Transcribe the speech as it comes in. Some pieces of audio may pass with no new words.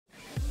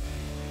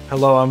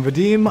Hello, I'm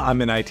Vadim.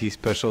 I'm an IT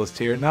specialist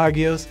here at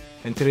Nagios.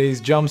 In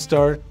today's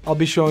Jumpstart, I'll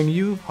be showing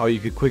you how you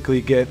could quickly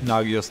get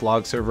Nagios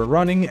Log Server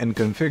running and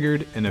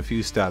configured in a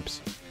few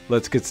steps.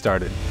 Let's get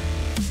started.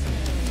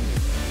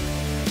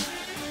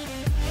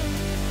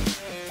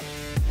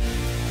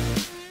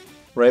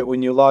 Right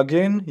when you log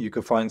in, you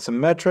could find some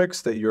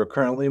metrics that you're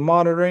currently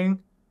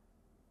monitoring.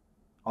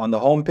 On the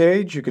home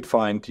page, you could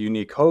find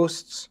unique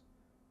hosts,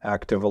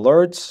 active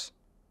alerts,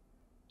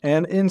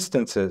 and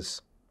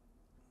instances.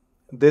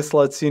 This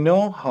lets you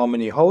know how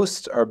many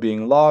hosts are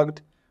being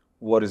logged,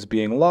 what is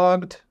being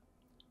logged,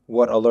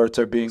 what alerts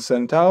are being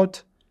sent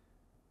out,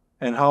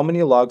 and how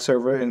many log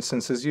server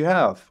instances you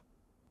have.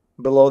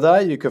 Below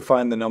that, you can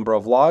find the number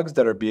of logs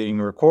that are being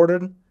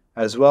recorded,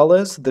 as well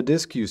as the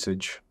disk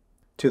usage.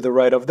 To the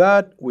right of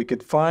that, we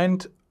could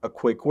find a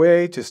quick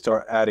way to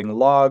start adding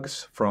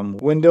logs from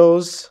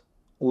Windows,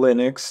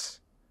 Linux,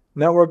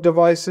 network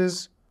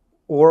devices,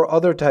 or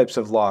other types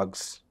of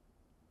logs.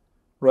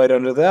 Right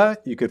under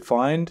that, you could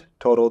find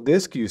total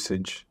disk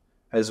usage,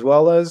 as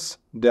well as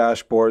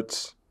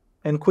dashboards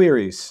and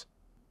queries.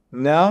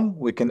 Now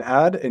we can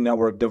add a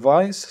network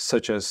device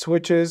such as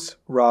switches,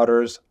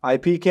 routers,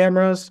 IP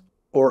cameras,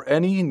 or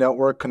any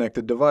network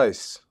connected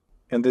device.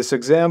 In this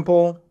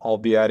example, I'll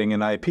be adding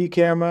an IP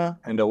camera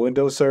and a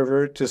Windows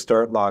server to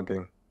start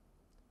logging.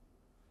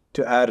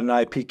 To add an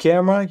IP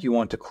camera, you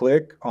want to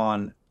click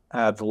on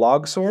Add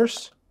Log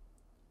Source.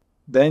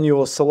 Then you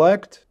will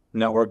select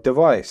Network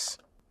Device.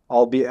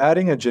 I'll be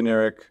adding a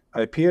generic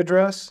IP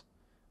address,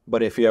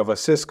 but if you have a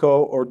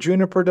Cisco or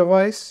Juniper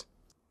device,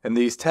 in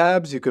these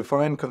tabs you could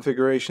find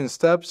configuration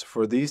steps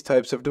for these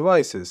types of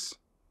devices.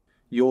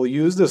 You'll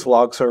use this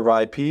log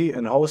server IP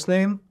and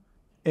hostname,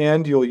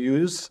 and you'll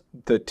use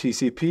the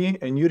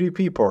TCP and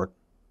UDP port.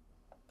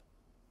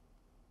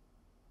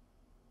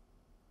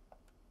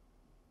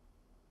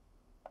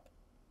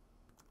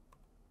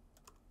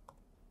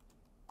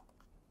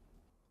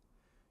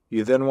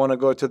 You then want to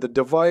go to the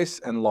device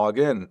and log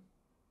in.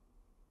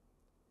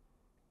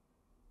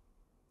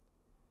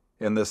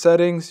 In the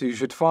settings, you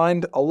should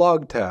find a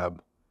log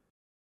tab.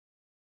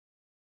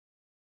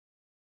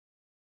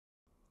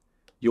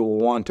 You will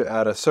want to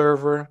add a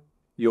server.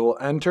 You will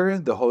enter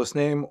the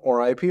hostname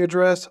or IP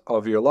address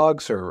of your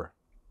log server.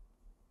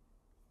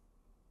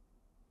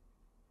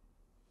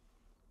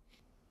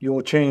 You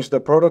will change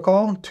the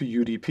protocol to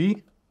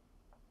UDP.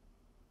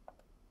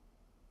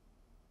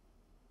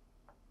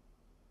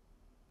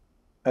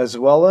 As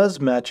well as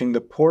matching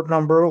the port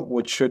number,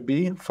 which should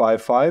be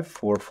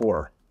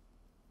 5544.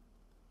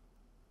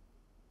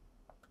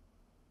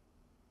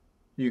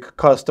 You could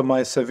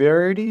customize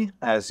severity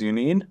as you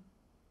need.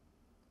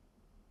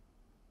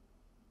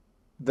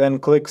 Then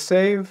click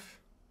Save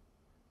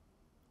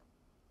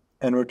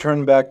and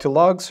return back to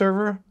Log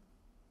Server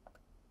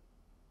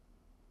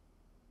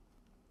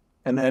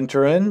and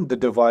enter in the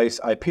device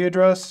IP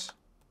address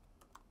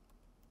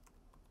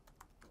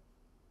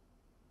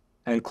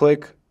and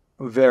click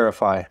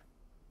Verify.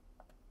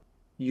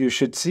 You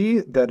should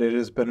see that it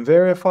has been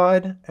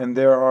verified and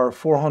there are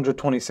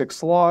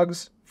 426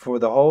 logs for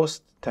the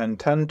host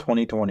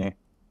 10.10.2020.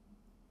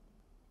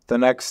 The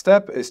next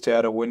step is to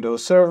add a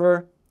Windows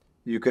server.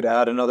 You could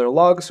add another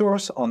log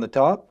source on the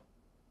top.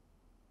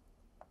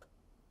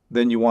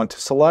 Then you want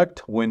to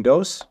select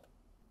Windows.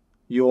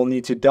 You will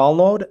need to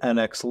download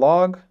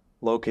NX-Log,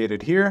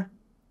 located here.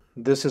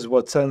 This is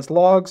what sends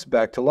logs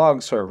back to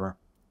log server.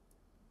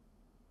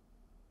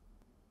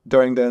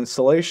 During the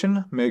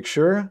installation, make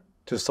sure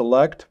to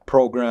select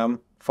Program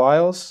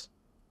Files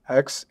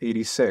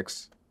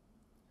x86.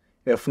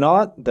 If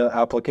not, the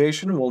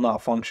application will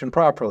not function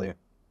properly.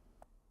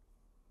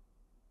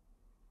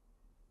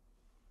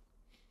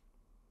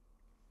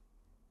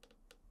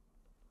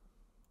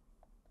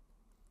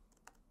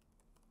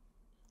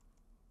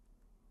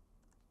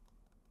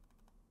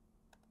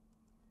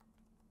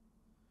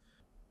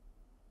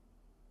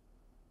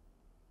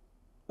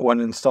 When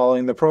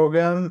installing the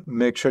program,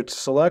 make sure to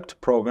select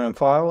Program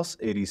Files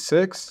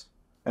 86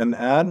 and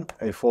add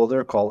a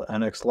folder called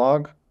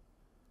NX-Log.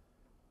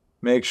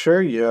 Make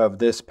sure you have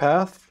this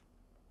path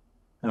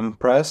and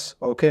press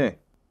OK.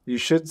 You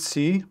should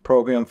see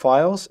Program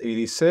Files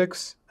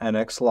 86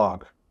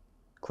 NX-Log.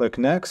 Click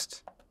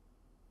Next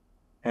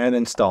and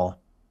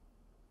install.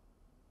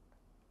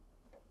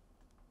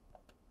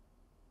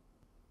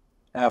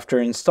 After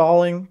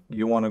installing,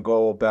 you want to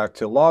go back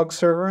to Log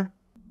Server.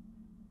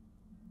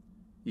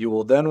 You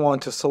will then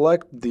want to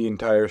select the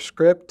entire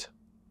script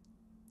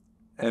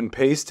and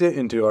paste it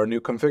into our new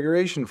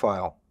configuration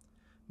file.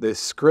 This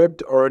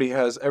script already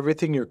has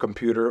everything your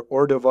computer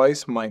or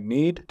device might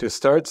need to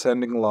start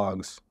sending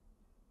logs.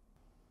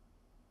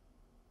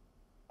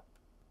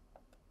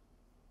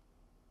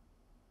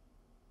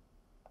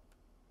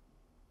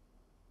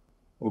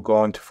 We'll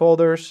go into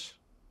Folders,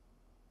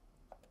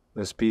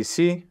 this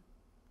PC,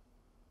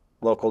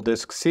 Local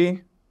Disk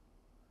C,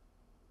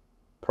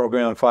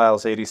 Program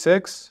Files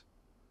 86,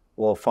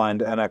 we'll find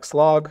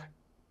NX-Log,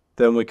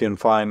 then we can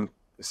find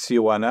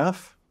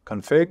conf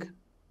config,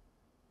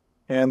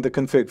 and the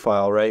config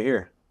file right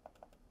here.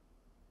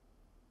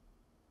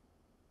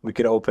 we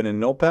could open in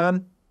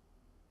Notepad.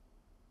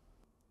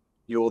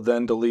 You will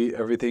then delete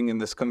everything in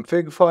this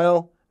config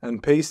file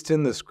and paste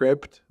in the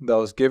script that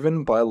was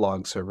given by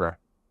Log Server.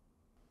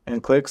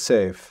 And click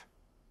Save.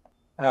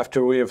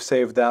 After we have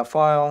saved that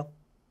file,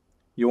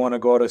 you want to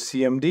go to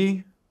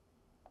CMD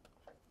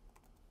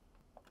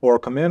or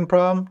command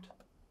prompt,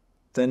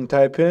 then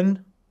type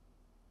in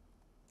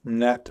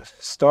net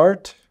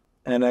start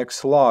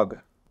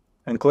nxlog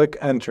and click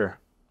enter.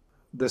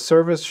 The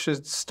service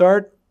should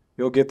start.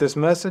 You'll get this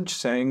message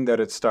saying that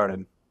it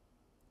started.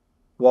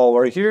 While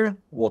we're here,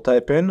 we'll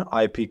type in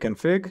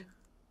ipconfig.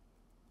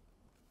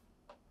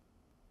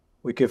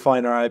 We can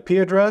find our IP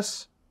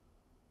address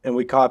and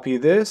we copy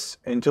this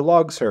into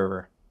Log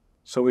Server.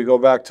 So we go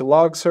back to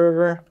Log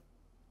Server,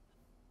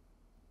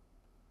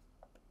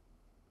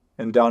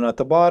 and down at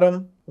the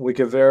bottom, we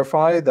can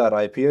verify that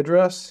IP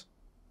address.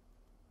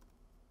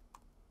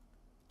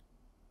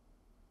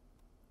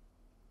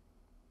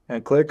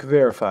 And click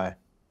Verify.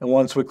 And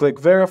once we click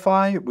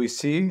Verify, we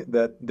see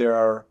that there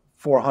are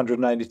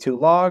 492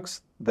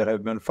 logs that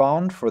have been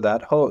found for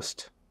that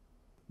host.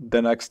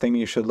 The next thing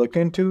you should look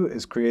into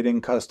is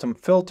creating custom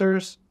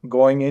filters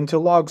going into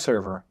Log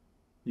Server.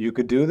 You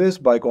could do this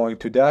by going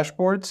to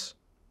Dashboards.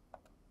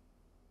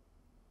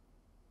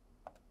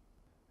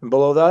 And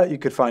below that, you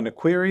could find a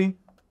query.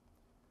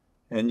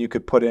 And you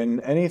could put in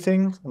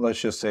anything.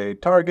 Let's just say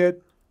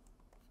target.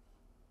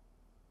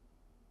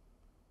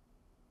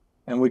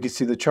 And we can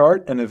see the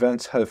chart and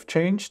events have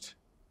changed.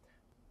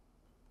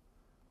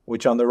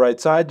 Which on the right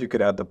side, you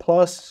could add the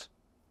plus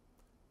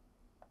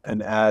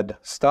and add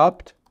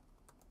stopped.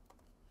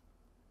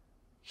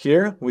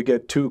 Here we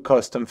get 2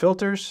 custom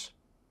filters.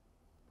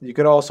 You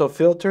could also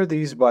filter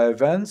these by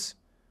events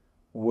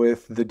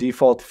with the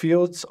default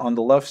fields on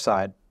the left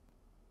side.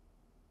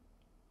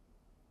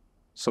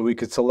 So we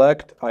could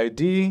select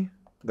ID,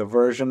 the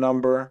version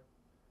number,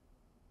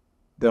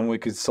 then we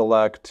could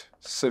select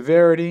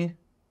severity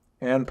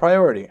and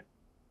priority.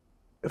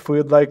 If we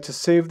would like to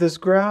save this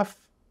graph,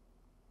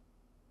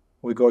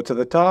 we go to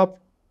the top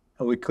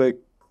and we click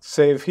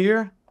Save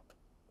Here,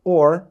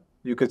 or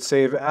you could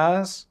save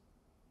as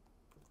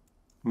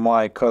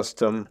My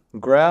Custom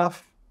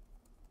Graph.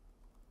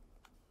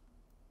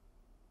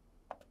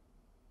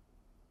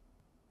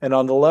 And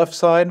on the left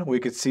side, we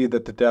could see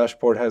that the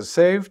dashboard has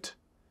saved,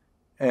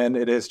 and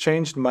it has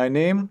changed my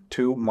name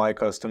to My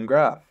Custom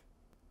Graph.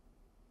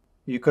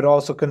 You could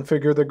also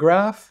configure the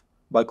graph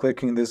by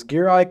clicking this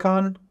gear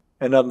icon,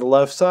 and on the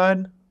left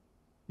side,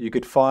 you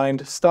could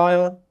find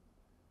Style,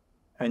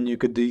 and you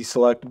could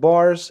deselect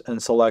bars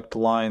and select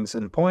lines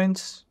and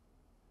points,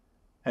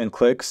 and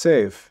click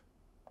Save.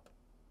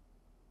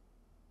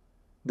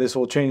 This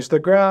will change the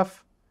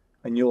graph,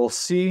 and you will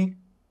see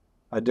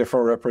a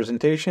different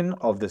representation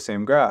of the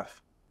same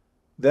graph.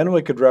 Then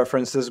we could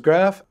reference this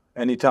graph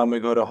anytime we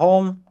go to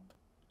Home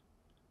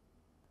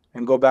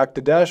and go back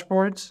to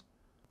Dashboards.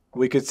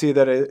 We could see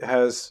that it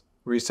has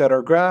reset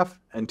our graph,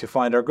 and to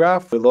find our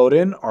graph, we load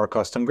in our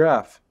custom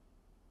graph.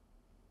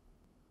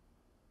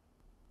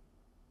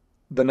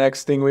 The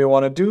next thing we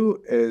want to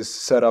do is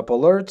set up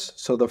alerts.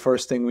 So the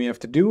first thing we have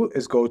to do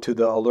is go to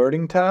the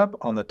Alerting tab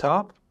on the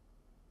top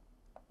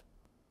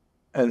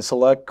and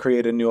select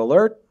Create a New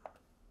Alert.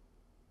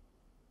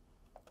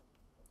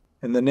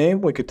 In the name,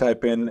 we could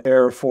type in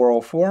Error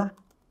 404.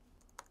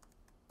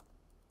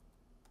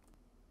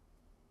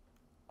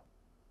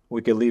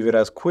 We could leave it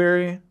as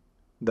Query,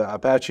 the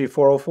Apache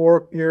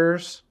 404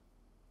 errors.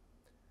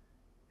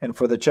 And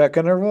for the check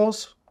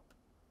intervals,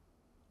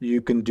 you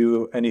can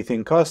do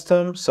anything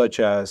custom, such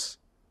as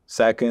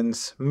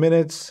seconds,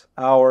 minutes,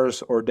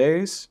 hours, or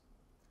days.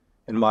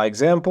 In my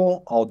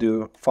example, I'll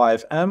do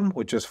 5M,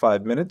 which is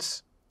 5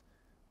 minutes.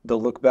 The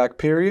lookback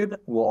period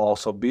will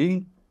also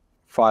be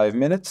 5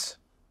 minutes.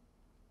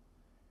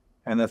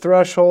 And the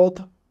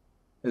threshold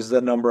is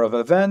the number of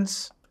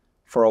events.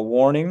 For a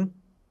warning,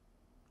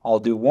 I'll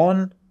do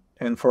 1,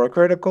 and for a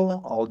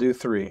critical, I'll do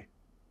 3.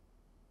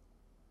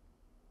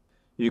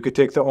 You could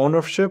take the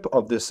ownership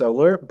of this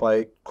alert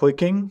by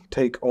clicking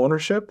Take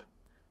Ownership,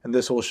 and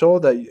this will show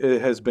that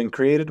it has been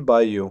created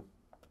by you.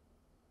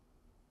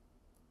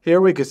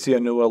 Here we can see a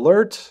new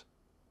alert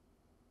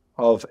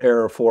of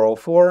Error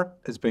 404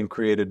 has been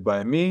created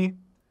by me,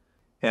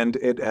 and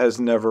it has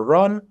never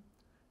run,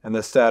 and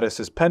the status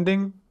is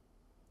pending.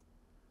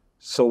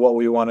 So what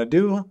we want to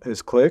do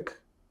is click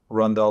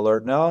Run the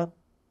Alert Now,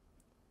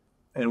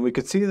 and we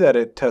could see that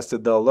it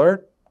tested the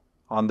alert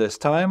on this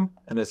time,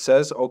 and it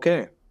says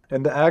OK.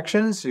 In the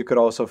actions, you could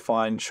also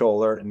find Show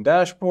Alert in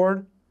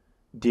Dashboard,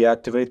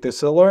 deactivate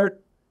this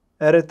alert,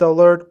 edit the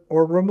alert,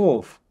 or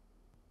remove.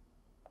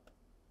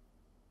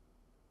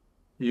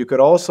 You could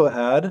also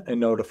add a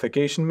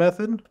notification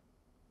method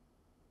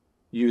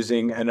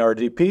using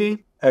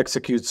NRDP,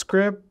 execute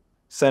script,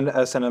 send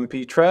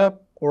SNMP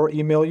trap, or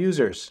email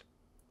users.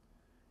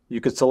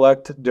 You could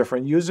select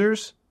different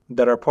users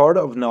that are part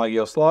of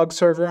Nagios Log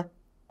Server.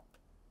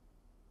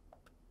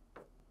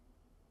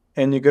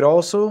 And you could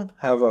also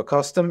have a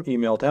custom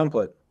email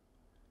template.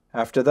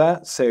 After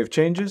that, save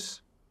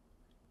changes.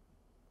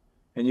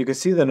 And you can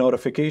see the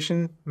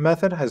notification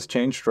method has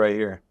changed right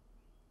here.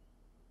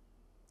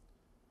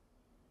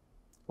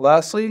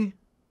 Lastly,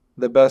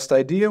 the best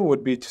idea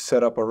would be to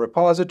set up a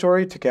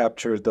repository to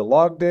capture the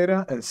log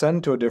data and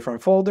send to a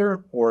different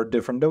folder or a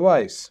different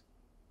device.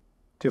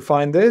 To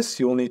find this,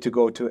 you'll need to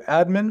go to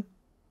Admin.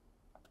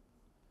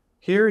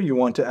 Here you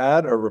want to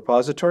add a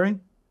repository.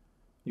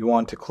 You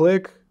want to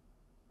click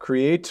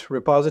Create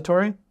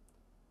Repository.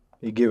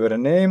 You give it a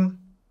name,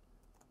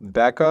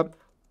 Backup,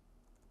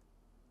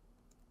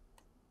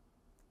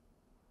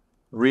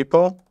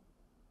 Repo,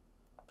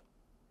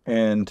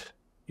 and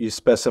you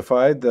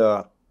specify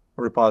the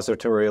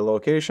repository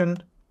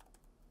location.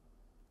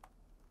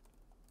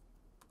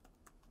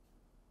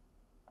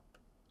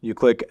 You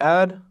click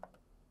Add.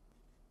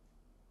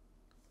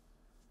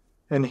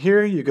 And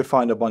here you could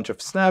find a bunch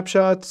of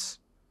snapshots.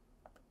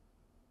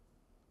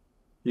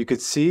 You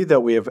could see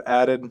that we have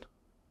added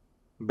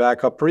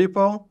backup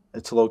repo,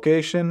 its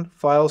location,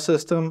 file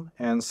system,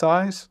 and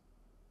size.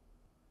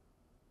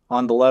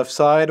 On the left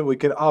side, we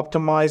can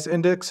optimize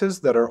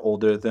indexes that are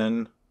older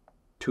than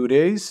 2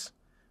 days.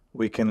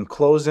 We can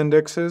close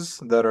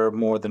indexes that are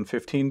more than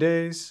 15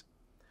 days.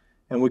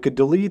 And we could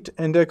delete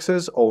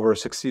indexes over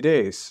 60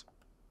 days.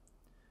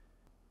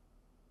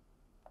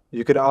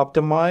 You could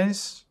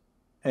optimize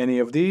any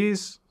of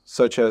these,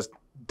 such as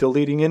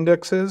deleting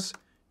indexes.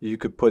 You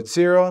could put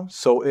 0,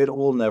 so it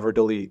will never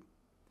delete.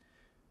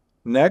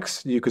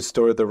 Next, you could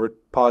store the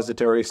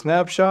repository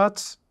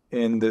snapshots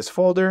in this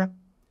folder.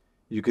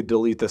 You could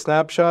delete the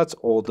snapshots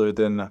older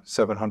than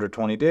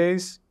 720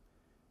 days.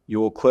 You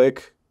will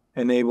click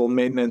Enable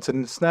Maintenance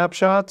and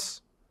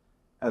Snapshots,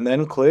 and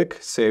then click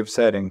Save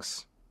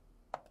Settings.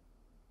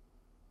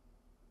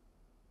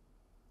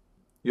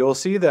 You'll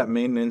see that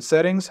maintenance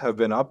settings have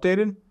been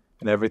updated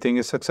and everything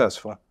is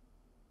successful.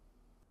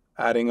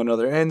 Adding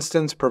another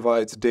instance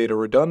provides data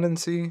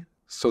redundancy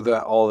so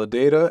that all the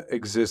data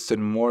exists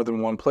in more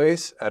than one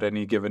place at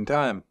any given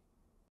time.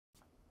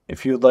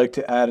 If you'd like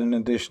to add an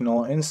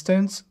additional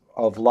instance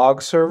of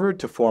Log Server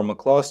to form a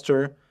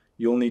cluster,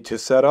 you'll need to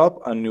set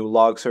up a new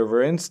Log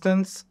Server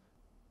instance.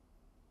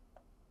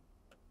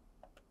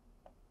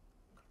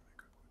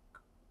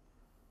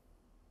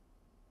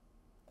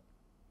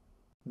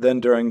 Then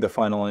during the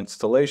final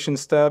installation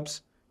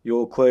steps, you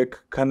will click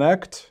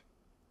Connect.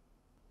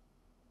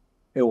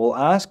 It will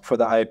ask for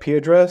the IP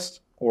address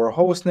or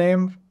host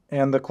name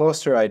and the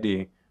cluster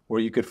ID,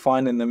 where you could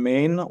find in the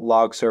main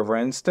log server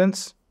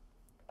instance,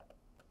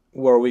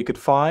 where we could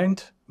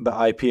find the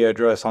IP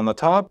address on the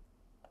top,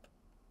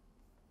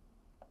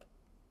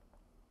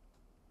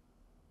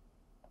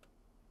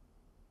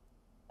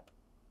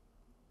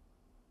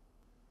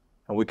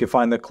 and we could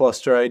find the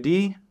cluster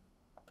ID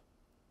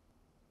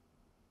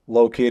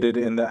located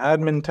in the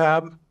admin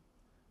tab.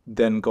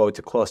 Then go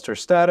to cluster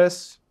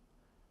status.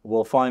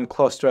 We'll find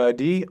cluster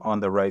ID on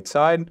the right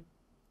side.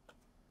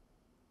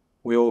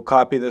 We will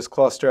copy this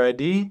cluster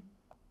ID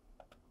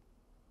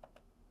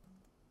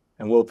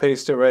and we'll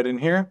paste it right in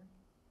here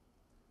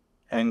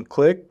and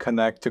click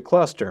Connect to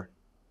Cluster.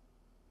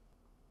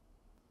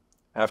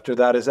 After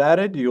that is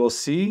added, you will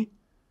see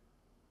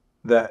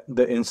that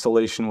the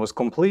installation was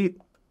complete.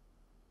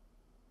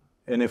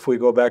 And if we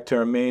go back to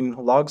our main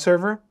log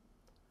server,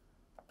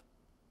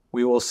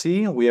 we will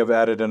see we have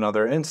added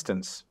another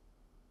instance.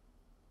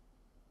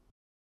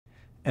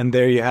 And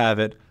there you have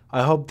it.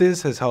 I hope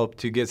this has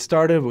helped you get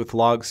started with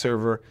Log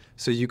Server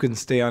so you can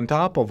stay on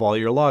top of all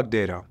your log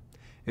data.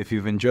 If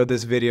you've enjoyed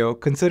this video,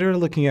 consider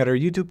looking at our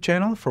YouTube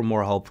channel for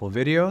more helpful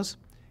videos,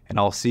 and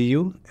I'll see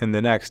you in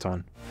the next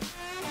one.